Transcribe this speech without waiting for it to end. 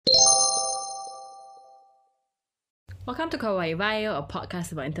Welcome to Kawaii Vio, a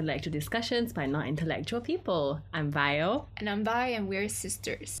podcast about intellectual discussions by non-intellectual people. I'm Vio. And I'm Vi, and we're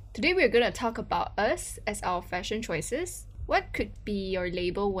sisters. Today we're going to talk about us as our fashion choices. What could be your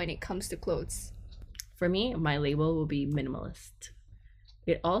label when it comes to clothes? For me, my label will be minimalist.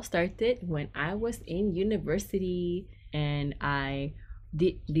 It all started when I was in university and I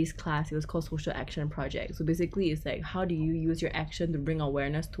did this class. It was called Social Action Project. So basically, it's like, how do you use your action to bring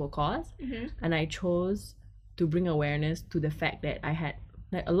awareness to a cause? And I chose to bring awareness to the fact that I had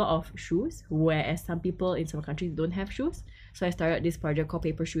like a lot of shoes, whereas some people in some countries don't have shoes. So I started this project called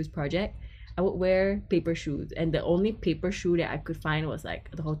Paper Shoes Project. I would wear paper shoes, and the only paper shoe that I could find was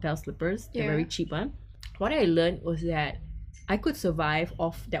like the hotel slippers, the very cheap one. What I learned was that I could survive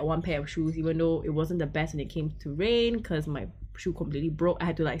off that one pair of shoes, even though it wasn't the best when it came to rain, because my shoe completely broke. I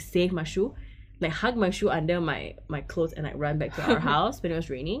had to like save my shoe, like hug my shoe under my clothes and like run back to our house when it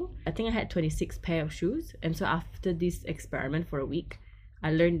was raining. I think I had 26 pair of shoes, and so after this experiment for a week,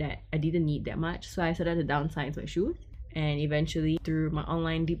 I learned that I didn't need that much. So I started to downsize my shoes, and eventually through my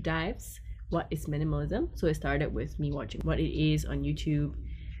online deep dives, what is minimalism? So it started with me watching what it is on YouTube,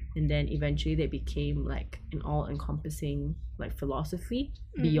 and then eventually they became like an all-encompassing like philosophy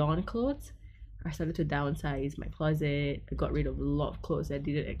beyond clothes. I started to downsize my closet. I got rid of a lot of clothes that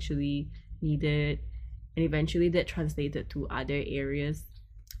didn't actually needed, and eventually that translated to other areas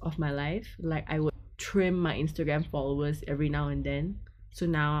of my life. Like I would trim my Instagram followers every now and then, so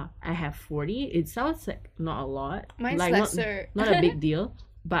now I have 40. It sounds like not a lot, Mine's like lesser. not a big deal,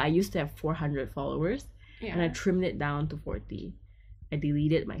 but I used to have 400 followers, and I trimmed it down to 40. I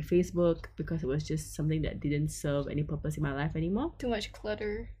deleted my Facebook because it was just something that didn't serve any purpose in my life anymore. Too much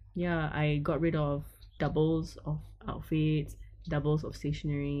clutter. Yeah, I got rid of doubles of outfits, doubles of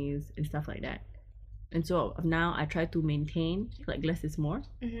stationaries, and stuff like that. And so now I try to maintain like less is more.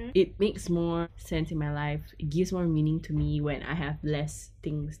 It makes more sense in my life. It gives more meaning to me when I have less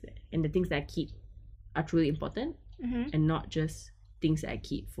things and the things that I keep are truly important, and not just things that I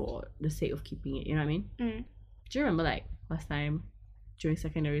keep for the sake of keeping it. You know what I mean? Do you remember like last time during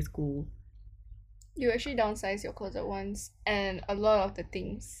secondary school? You actually downsized your closet once, and a lot of the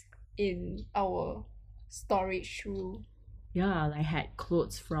things in our storage room. Yeah, I had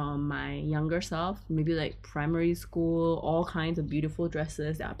clothes from my younger self, maybe like primary school, all kinds of beautiful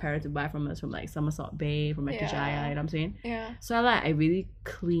dresses that our parents would buy from us from like Somersault Bay, from Metro Jaya, you know what I'm saying? Yeah. So I really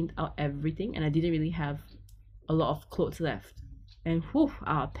cleaned out everything, and I didn't really have a lot of clothes left. And whew,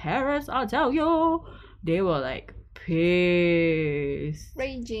 our parents, I'll tell you, they were like pissed.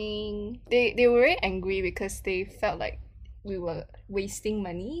 Raging. They were very angry because they felt like we were wasting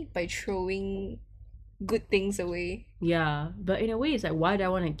money by throwing good things away. Yeah, but in a way it's like, why do I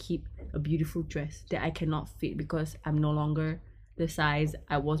want to keep a beautiful dress that I cannot fit because I'm no longer the size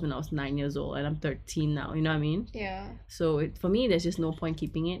I was when I was 9 years old and I'm 13 now, you know what I mean? Yeah. So for me, there's just no point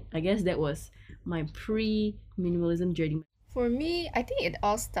keeping it. I guess that was my pre-minimalism journey. For me, I think it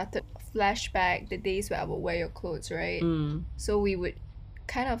all started flashback the days where I would wear your clothes, right? So we would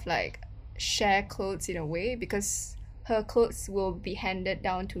kind of like share clothes in a way because her clothes will be handed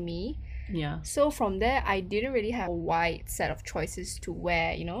down to me. Yeah. So from there, I didn't really have a wide set of choices to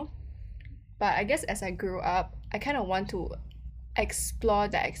wear, you know? But I guess as I grew up, I kind of want to explore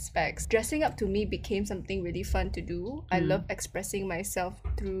the aspects. Dressing up to me became something really fun to do. I love expressing myself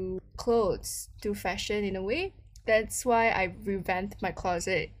through clothes, through fashion in a way. That's why I revamped my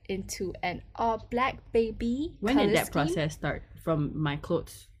closet into an all-black baby. When did that process start? From my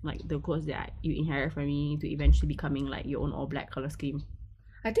clothes, like the clothes that you inherit from me, to eventually becoming like your own all-black color scheme?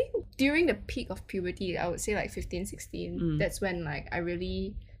 I think during the peak of puberty, I would say like 15, 16, that's when like I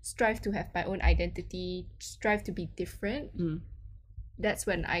really strive to have my own identity, strive to be different. That's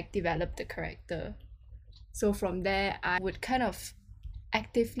when I developed the character. So from there, I would kind of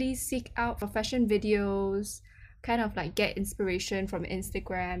actively seek out for fashion videos, kind of like get inspiration from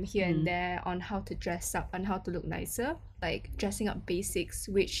Instagram here and there on how to dress up and how to look nicer. Like dressing up basics,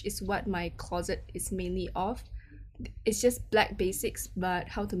 which is what my closet is mainly of. It's just black basics, but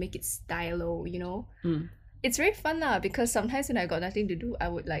how to make it stylo, you know? It's very fun lah, because sometimes when I got nothing to do, I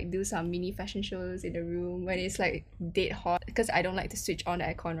would like do some mini fashion shows in the room when it's like dead hot, because I don't like to switch on the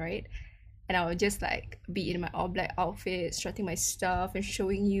aircon, right? And I would just like be in my all black outfit, strutting my stuff and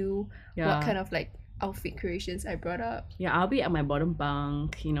showing you what kind of like outfit creations I brought up. Yeah, I'll be at my bottom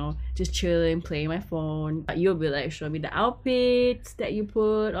bunk, you know, just chilling, playing my phone. You'll be like, show me the outfits that you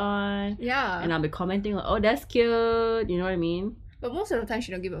put on. Yeah. And I'll be commenting like, oh, that's cute. You know what I mean? But most of the time,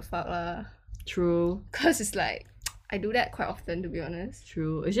 she don't give a fuck lah. True. Because it's like, I do that quite often, to be honest.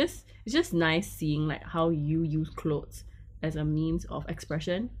 True. It's just nice seeing like how you use clothes as a means of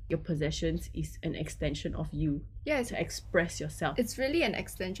expression. Your possessions is an extension of you. Yeah, to express yourself. It's really an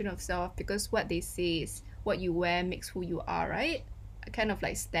extension of self, because what they say is what you wear makes who you are, right? I kind of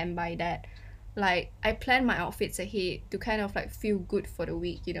like stand by that. Like, I plan my outfits ahead to kind of like feel good for the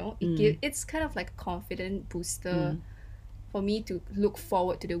week, you know? It's kind of like a confident booster for me to look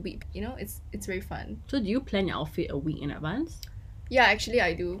forward to the week, you know? It's very fun. So do you plan your outfit a week in advance? Yeah, actually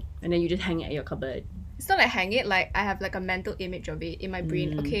I do. And then you just hang it at your cupboard? It's not like hang it, like I have like a mental image of it in my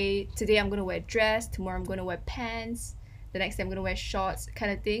brain. Okay, today I'm gonna wear a dress, tomorrow I'm gonna wear pants, the next day I'm gonna wear shorts,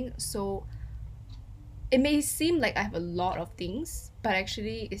 kind of thing. So it may seem like I have a lot of things, but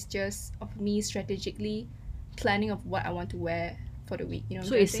actually it's just of me strategically planning of what I want to wear for the week, you know.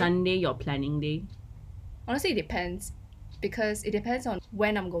 So is Sunday your planning day? Honestly, it depends, because it depends on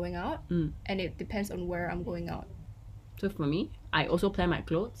when I'm going out, and it depends on where I'm going out. So for me, I also plan my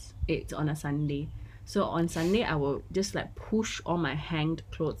clothes. It's on a Sunday. So on Sunday, I will just like push all my hanged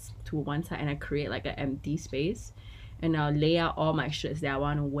clothes to one side, and I create like an empty space, and I'll lay out all my shirts that I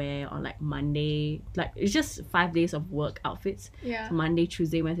want to wear on like Monday. Like, it's just 5 days of work outfits. Yeah. So Monday,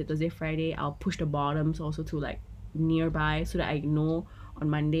 Tuesday, Wednesday, Thursday, Friday, I'll push the bottoms also to like nearby, so that I know on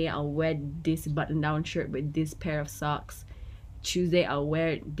Monday I'll wear this button down shirt with this pair of socks. Tuesday I'll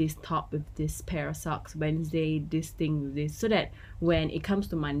wear this top with this pair of socks. Wednesday this thing with this, so that when it comes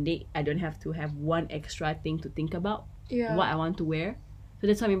to Monday, I don't have to have one extra thing to think about what I want to wear. So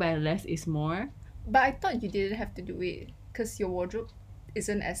that's what I mean by less is more. But I thought you didn't have to do it because your wardrobe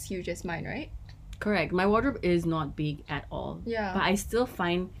isn't as huge as mine, right? Correct. My wardrobe is not big at all. Yeah. But I still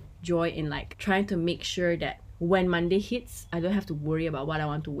find joy in like trying to make sure that when Monday hits, I don't have to worry about what I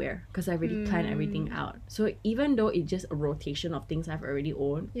want to wear, because I already planned everything out. So even though it's just a rotation of things I've already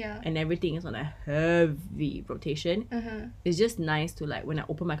owned, and everything is on a heavy rotation, it's just nice to like, when I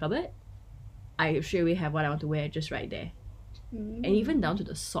open my cupboard, I straight away have what I want to wear just right there. And even down to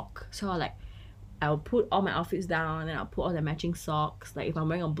the sock. So I'll put all my outfits down, and I'll put all the matching socks. Like if I'm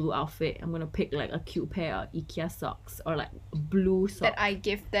wearing a blue outfit, I'm gonna pick like a cute pair of IKEA socks, or like blue socks that I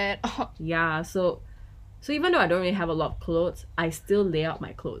gifted. Yeah, so even though I don't really have a lot of clothes, I still lay out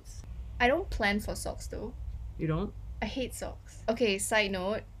my clothes. I don't plan for socks though. You don't? I hate socks. Okay, side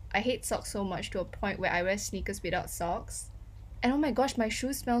note, I hate socks so much to a point where I wear sneakers without socks. And oh my gosh, my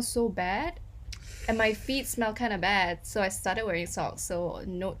shoes smell so bad. And my feet smell kind of bad. So I started wearing socks. So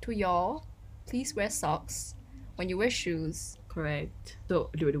note to y'all, please wear socks when you wear shoes. Correct.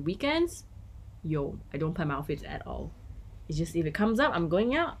 So during the weekends, I don't plan my outfits at all. It's just if it comes up, I'm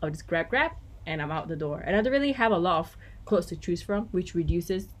going out, I'll just grab, and I'm out the door. And I don't really have a lot of clothes to choose from, which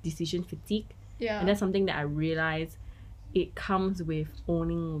reduces decision fatigue. Yeah. And that's something that I realize it comes with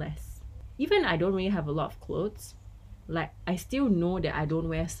owning less. Even I don't really have a lot of clothes, like I still know that I don't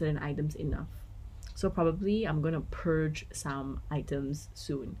wear certain items enough. So probably I'm gonna purge some items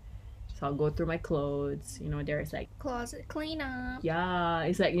soon. So I'll go through my clothes. You know, there's like closet cleanup. Yeah,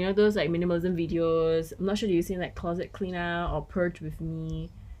 it's like, you know, those like minimalism videos. I'm not sure, do you see like closet cleanup or purge with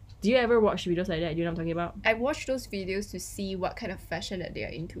me? Do you ever watch videos like that? Do you know what I'm talking about? I watch those videos to see what kind of fashion that they are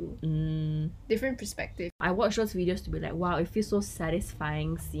into. Different perspective. I watch those videos to be like, wow, it feels so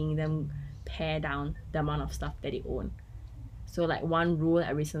satisfying seeing them pare down the amount of stuff that they own. So like one rule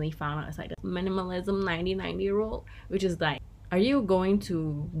I recently found out is like the minimalism 90-90 rule, which is like, are you going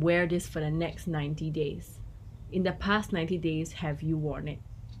to wear this for the next 90 days? In the past 90 days, have you worn it?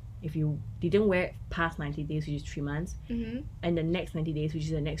 If you didn't wear it past 90 days, which is 3 months, and the next 90 days, which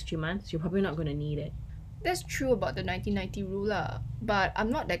is the next 3 months, you're probably not going to need it. That's true about the 90-90 rule lah. But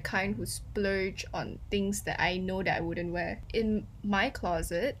I'm not that kind who splurge on things that I know that I wouldn't wear. In my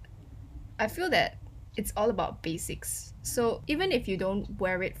closet, I feel that it's all about basics. So even if you don't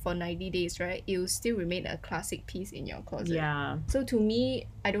wear it for 90 days, right, it will still remain a classic piece in your closet. Yeah. So to me,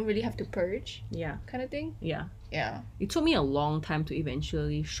 I don't really have to purge. Yeah. Kind of thing. Yeah. Yeah. It took me a long time to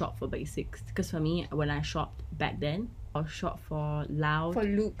eventually shop for basics. Because for me, when I shopped back then, I'll shop for loud. For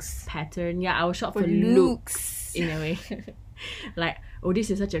looks. Pattern. Yeah, I will shop for looks. In a way. Like, oh, this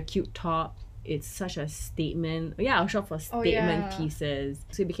is such a cute top. It's such a statement. Yeah, I'll shop for statement pieces.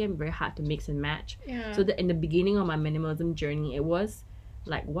 So it became very hard to mix and match. Yeah. So in the beginning of my minimalism journey, it was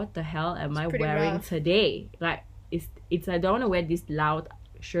like, what the hell am I wearing rough today? Like, it's I don't want to wear this loud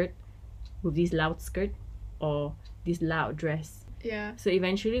shirt with this loud skirt or this loud dress. Yeah. So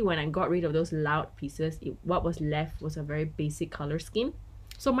eventually, when I got rid of those loud pieces, what was left was a very basic color scheme.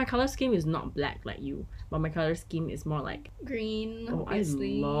 So my color scheme is not black like you, but my color scheme is more like green. Oh,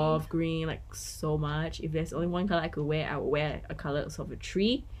 obviously. I love green like so much. If there's only one color I could wear, I would wear a color of a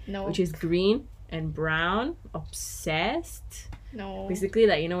tree, which is green and brown. Obsessed. No. Basically,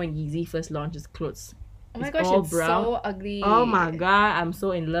 like, you know, when Yeezy first launched his clothes, Oh my It's gosh, all it's brown. so ugly. Oh my god, I'm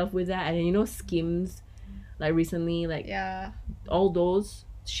so in love with that. And then, you know, Skims, like recently, like Yeah. all those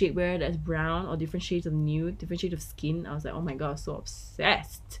shapewear that's brown or different shades of nude, different shades of skin. I was like, oh my god, so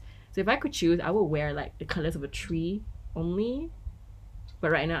obsessed. So if I could choose, I would wear like the colors of a tree only.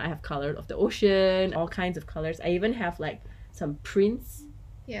 But right now I have colors of the ocean, all kinds of colors. I even have like some prints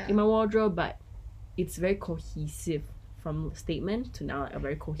Yeah. in my wardrobe, but it's very cohesive from statement to now like a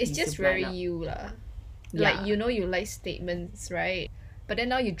very cohesive. It's just very lineup. you lah. Yeah. Like, you know, you like statements, right? But then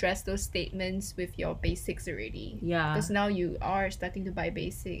now you dress those statements with your basics already. Yeah. Because now you are starting to buy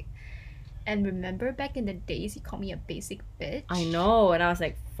basic. And remember back in the days you called me a basic bitch? I know, and I was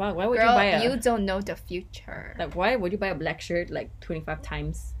like, fuck, why would Girl, you buy a... you don't know the future. Like, why would you buy a black shirt like 25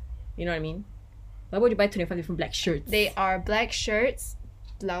 times? You know what I mean? Why would you buy 25 different black shirts? They are black shirts,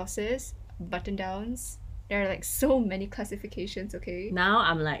 blouses, button downs. There are like so many classifications, okay? Now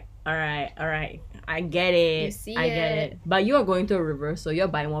I'm like, alright, I get it. You see I get it. But you are going to a reverse, so you're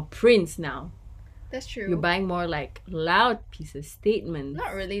buying more prints now. That's true. You're buying more like loud pieces, statements.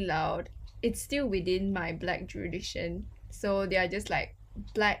 Not really loud. It's still within my black tradition. So they are just like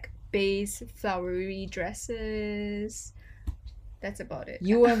black base flowery dresses. That's about it.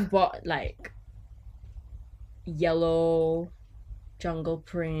 You have bought like yellow jungle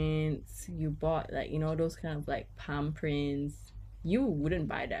prints. You bought like, you know, those kind of like palm prints. You wouldn't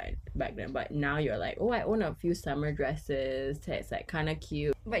buy that back then, but now you're like, oh, I own a few summer dresses that's like kind of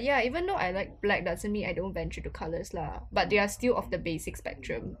cute. But yeah, even though I like black doesn't mean I don't venture to colors lah. But they are still of the basic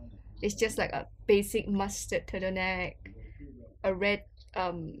spectrum. It's just like a basic mustard turtleneck, a red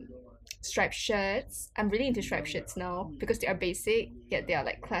striped shirts. I'm really into striped shirts now because they are basic, yet they are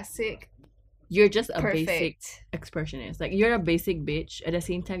like classic. You're just a basic Perfect. expressionist. Like, you're a basic bitch. At the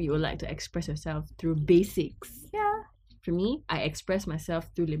same time, you would like to express yourself through basics. Yeah. For me, I express myself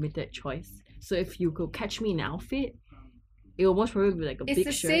through limited choice. So if you could catch me in an outfit, it will most probably be like a It's big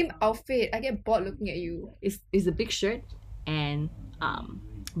the shirt. same outfit. I get bored looking at you. It's a big shirt and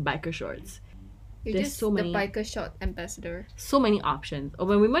biker shorts. You're There's just so many- the biker short ambassador. So many options. Or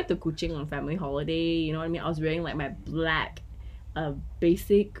when we went to Kuching on family holiday, you know what I mean? I was wearing like my black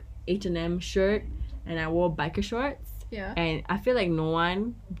basic H&M shirt and I wore biker shorts. Yeah. And I feel like no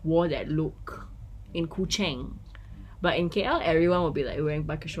one wore that look in Kuching. But in KL, everyone will be like wearing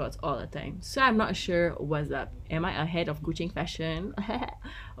biker shorts all the time. So I'm not sure what's up. Am I ahead of Kuching fashion?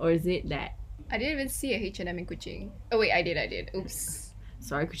 Or is it that... I didn't even see a H&M in Kuching. Oh wait, I did. Oops.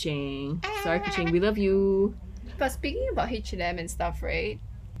 Sorry, Kuching. Sorry, Kuching. We love you. But speaking about H&M and stuff, right?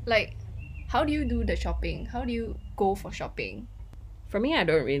 Like, how do you do the shopping? How do you go for shopping? For me, I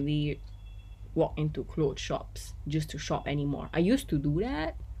don't really walk into clothes shops just to shop anymore. I used to do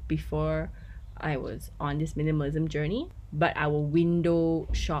that before I was on this minimalism journey, but I will window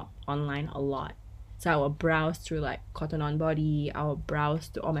shop online a lot. So I will browse through like Cotton On Body, I will browse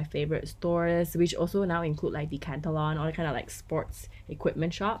to all my favorite stores, which also now include like Decathlon, all the kind of like sports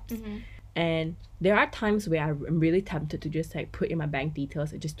equipment shops. And there are times where I'm really tempted to just like put in my bank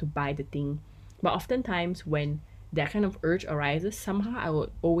details just to buy the thing. But oftentimes when that kind of urge arises, somehow I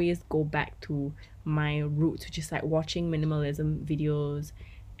would always go back to my roots, which is like watching minimalism videos,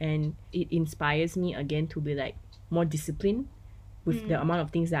 and it inspires me again to be like more disciplined with the amount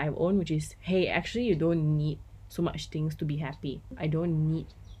of things that I own, which is, hey, actually you don't need so much things to be happy. I don't need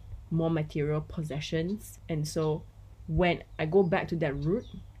more material possessions. And so when I go back to that root,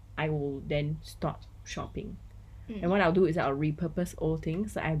 I will then stop shopping. And what I'll do is I'll repurpose old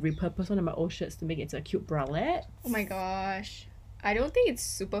things. Like I repurpose one of my old shirts to make it into a cute bralette. Oh my gosh. I don't think it's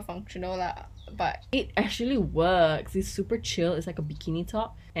super functional lah, but It actually works. It's super chill. It's like a bikini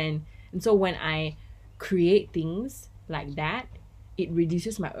top. And so when I create things like that, it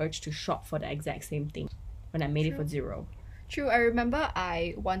reduces my urge to shop for the exact same thing when I made it for zero. true, I remember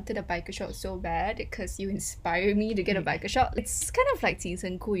I wanted a biker short so bad because you inspired me to get a biker short. It's kind of like 紧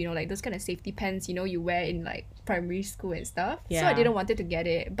身裤, you know, like those kind of safety pants, you know, you wear in like primary school and stuff. So I Yeah. didn't wanted to get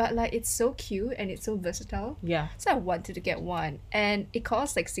it, but like it's so cute and it's so versatile. Yeah. So I wanted to get one, and it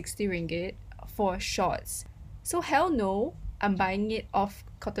cost like 60 ringgit for shorts. So hell no, I'm buying it off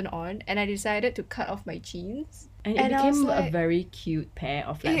Cotton On, and I decided to cut off my jeans. And it And I was became a like- very cute pair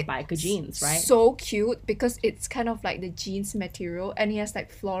of like biker jeans, right? So cute because it's kind of like the jeans material, and it has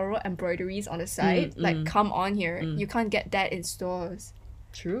like floral embroideries on the side. Like, come on here, you can't get that in stores.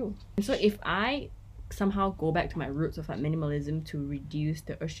 True. And so if I somehow go back to my roots of like minimalism to reduce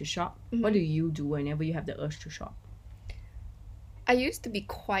the urge to shop, what do you do whenever you have the urge to shop? I used to be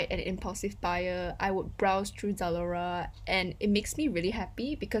quite an impulsive buyer. I would browse through Zalora, and it makes me really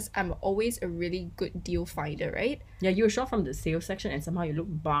happy because I'm always a really good deal finder, right? Yeah, you shop from the sales section and somehow you look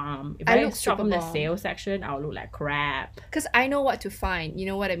bomb. If I I look shop from super the bomb. sales section, I'll look like crap. Because I know what to find, you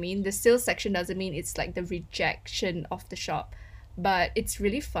know what I mean? The sales section doesn't mean it's like the rejection of the shop, but it's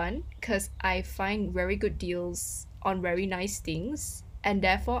really fun because I find very good deals on very nice things, and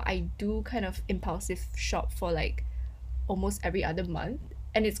therefore I do kind of impulsive shop for like almost every other month,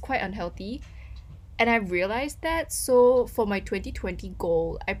 and it's quite unhealthy. And I realized that, so for my 2020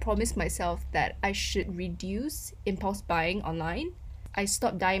 goal, I promised myself that I should reduce impulse buying online. I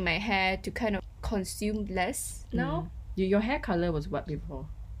stopped dyeing my hair to kind of consume less now. Your hair color was what before?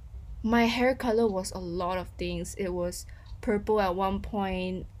 My hair color was a lot of things. It was purple at one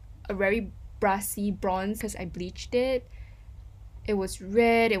point, a very brassy bronze because I bleached it. It was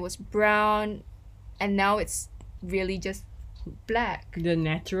red, it was brown, and now it's really just black. The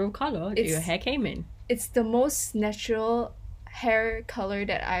natural color that your hair came in. It's the most natural hair color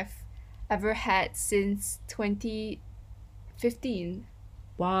that I've ever had since 2015.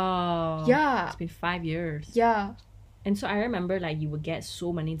 Wow. Yeah. It's been 5 years. Yeah. And so I remember like you would get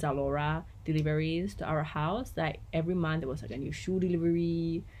so many Zalora deliveries to our house. Like every month there was like a new shoe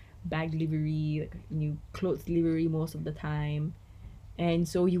delivery, bag delivery, like a new clothes delivery most of the time. And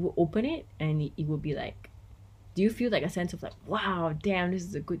so you would open it and it would be like, do you feel like a sense of like, wow, damn, this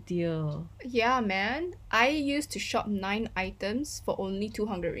is a good deal? Yeah, man. I used to shop 9 items for only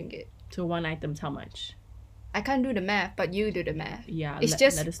 200 ringgit. So one item's how much? I can't do the math, but you do the math. Yeah, It's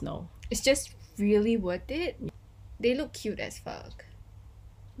let us know. It's just really worth it. They look cute as fuck.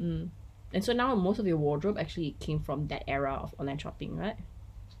 And so now most of your wardrobe actually came from that era of online shopping, right?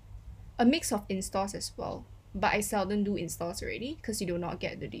 A mix of in-stores as well. But I seldom do in-stores already because you do not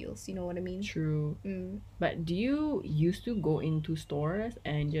get the deals. You know what I mean? True. But do you used to go into stores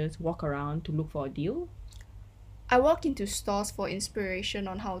and just walk around to look for a deal? I walk into stores for inspiration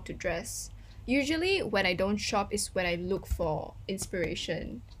on how to dress. Usually when I don't shop is when I look for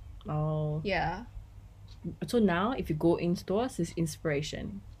inspiration. Oh. Yeah. So now if you go in stores, it's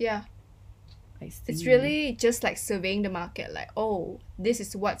inspiration. Yeah. I see. It's really just like surveying the market, like, oh, this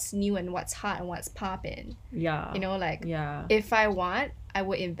is what's new and what's hot and what's popping. Yeah. You know, like, yeah. if I want, I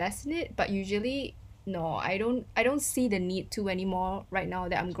would invest in it, but usually no, I don't see the need to anymore right now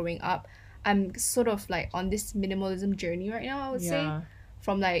that I'm growing up. I'm sort of like on this minimalism journey right now, I would say.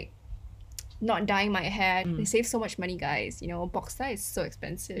 From like not dyeing my hair. They save so much money, guys. You know, box dye is so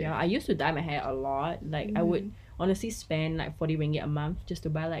expensive. Yeah, I used to dye my hair a lot. Like I would honestly spend like 40 ringgit a month just to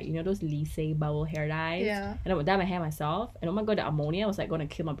buy like, you know, those Lise bubble hair dyes. Yeah. And I would dye my hair myself. And oh my god, the ammonia was like gonna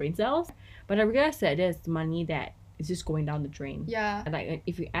kill my brain cells. But I realized that there's money that is just going down the drain. Yeah. And like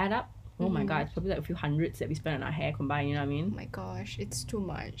if you add up, oh my god, it's probably like a few hundreds that we spend on our hair combined, you know what I mean? Oh my gosh, it's too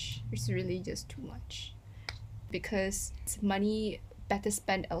much. It's really just too much. Because it's money better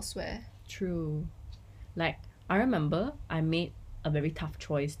spent elsewhere. True. Like, I remember I made a very tough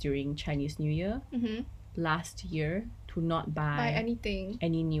choice during Chinese New Year last year to not buy anything,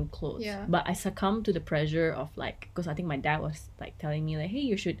 any new clothes. Yeah. But I succumbed to the pressure of like, because I think my dad was like telling me like, hey,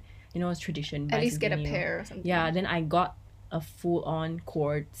 you should, you know, it's tradition. At least get a new. pair or something. Yeah, then I got a full-on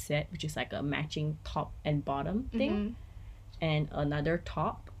cord set, which is like a matching top and bottom thing, and another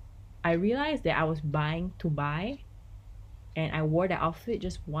top. I realized that I was buying to buy, and I wore the outfit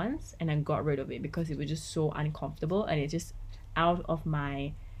just once and I got rid of it because it was just so uncomfortable and it's just out of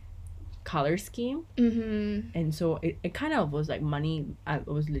my color scheme. And so it kind of was like money I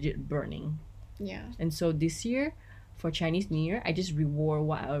was legit burning. Yeah. And so this year for Chinese New Year, I just rewore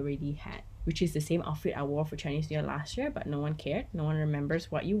what I already had, which is the same outfit I wore for Chinese New Year last year, but no one cared. No one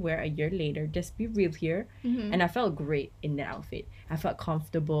remembers what you wear a year later. Just be real here. And I felt great in that outfit. I felt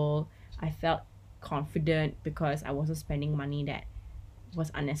comfortable. I felt confident because I wasn't spending money that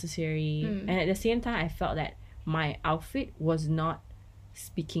was unnecessary. And at the same time, I felt that my outfit was not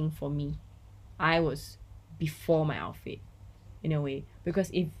speaking for me. I was before my outfit in a way, because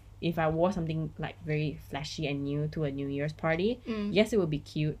if I wore something like very flashy and new to a New Year's party, yes, it would be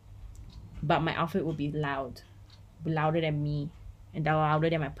cute, but my outfit would be louder than me and louder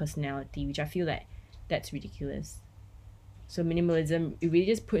than my personality, which I feel like that's ridiculous. So minimalism, it really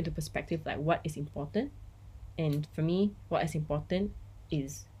just put into perspective like what is important, and for me, what is important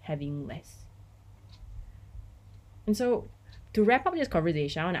is having less. And so to wrap up this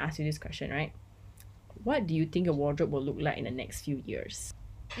conversation, I want to ask you this question, right? What do you think your wardrobe will look like in the next few years?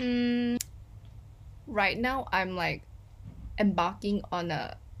 Right now, I'm like embarking on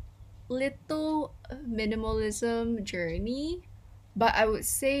a little minimalism journey But I would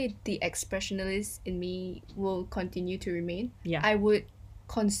say the expressionalist in me will continue to remain. Yeah. I would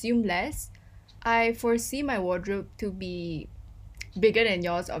consume less. I foresee my wardrobe to be bigger than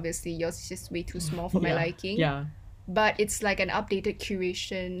yours, obviously. Yours is just way too small for my liking. Yeah. But it's like an updated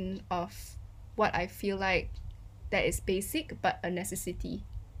curation of what I feel like that is basic but a necessity.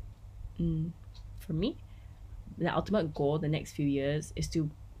 For me, the ultimate goal the next few years is to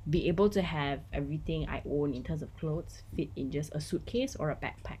be able to have everything I own in terms of clothes fit in just a suitcase or a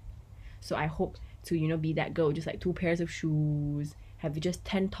backpack. So I hope to, you know, be that girl, just like 2 pairs of shoes, have just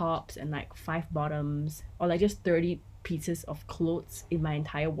 10 tops and like 5 bottoms, or like just 30 pieces of clothes in my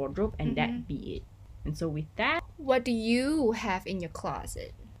entire wardrobe, and that be it. And so with that, what do you have in your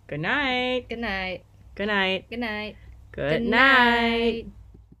closet? good night. Good night. Good night. Good night. Good night.